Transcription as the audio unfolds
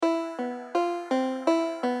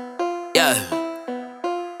Yeah.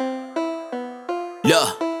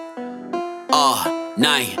 Look.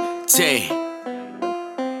 19.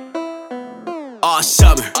 All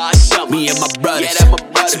summer. Me and my brothers.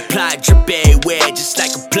 Supply drip everywhere just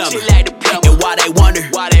like a plumber. And why they wonder,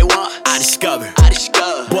 I discover.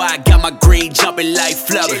 Boy, I got my green jumping like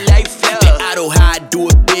flubber. The auto how I do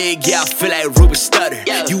it big, yeah, I feel like Ruben Stutter.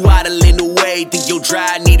 You idle in the way, think your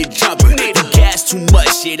drive need a jumper. You gas too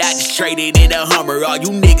much, shit, I just traded in a Hummer. All you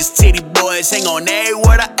niggas titty boys, hang on every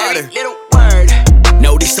word I utter.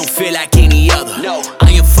 No, this don't feel like any other.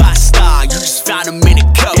 I am 5-star, you just found him in the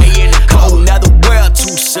cover. Whole nother world,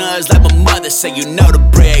 2 sons like my mother. Say you know the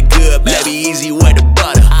bread good, baby, easy with the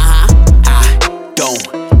butter. I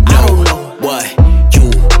don't know what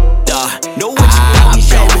you thought.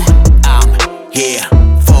 I'm here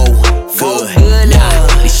for good.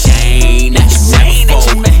 Nah, this ain't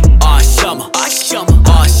all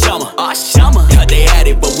summer. Thought they had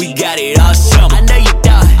it, but we got it all summer. I know you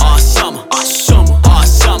thought all summer.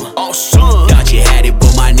 Thought you had it,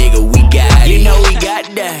 but my nigga, we got it. You know we got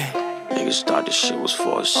that. Niggas thought this shit was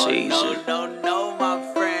for a season. No, my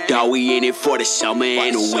friend. Thought we in it for the summer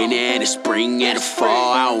and the winter and the spring and the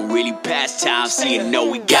fall. I don't really pass time, so you know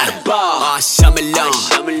we got a ball. All summer long,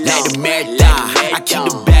 like the marathon. I keep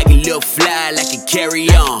the bag a little fly like a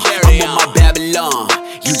carry-on. I'm on my Babylon,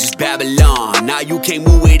 you just Babylon. Now you can't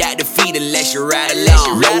move without the feet unless you ride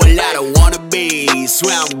along. Know a lot of wannabes,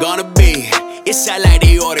 swear I'm gonna be. It sound like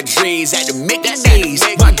they order dreams at the Mickey D's.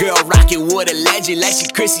 My girl rockin' with a legend like she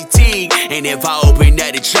Chrissy Teigen. And if I open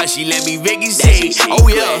up the trunk, she let me Vicky see. Oh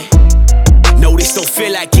yeah. No, this don't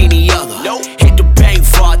feel like any other. Hit the bank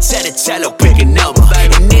for I tell her pick a number.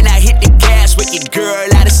 And then I hit the gas, wicked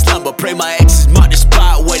girl out of slumber. Pray my exes mark the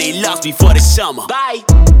spot where they lost me for the summer. Bye.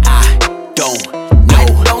 I don't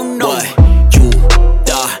know what you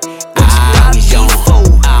thought. I'm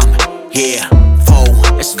here for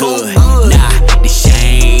good. Nah, this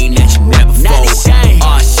ain't that you never for.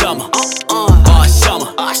 All summer.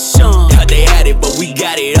 Thought they had it, but we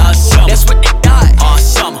got it all summer. That's what they thought. All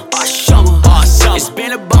summer. It's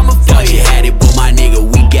been a bummer for Thought you had it, but my nigga,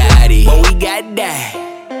 we got it. but we got that.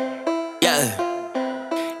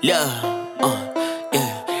 Yeah.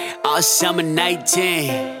 All summer 19.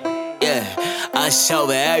 Yeah. Us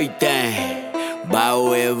over everything. By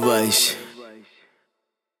way of us.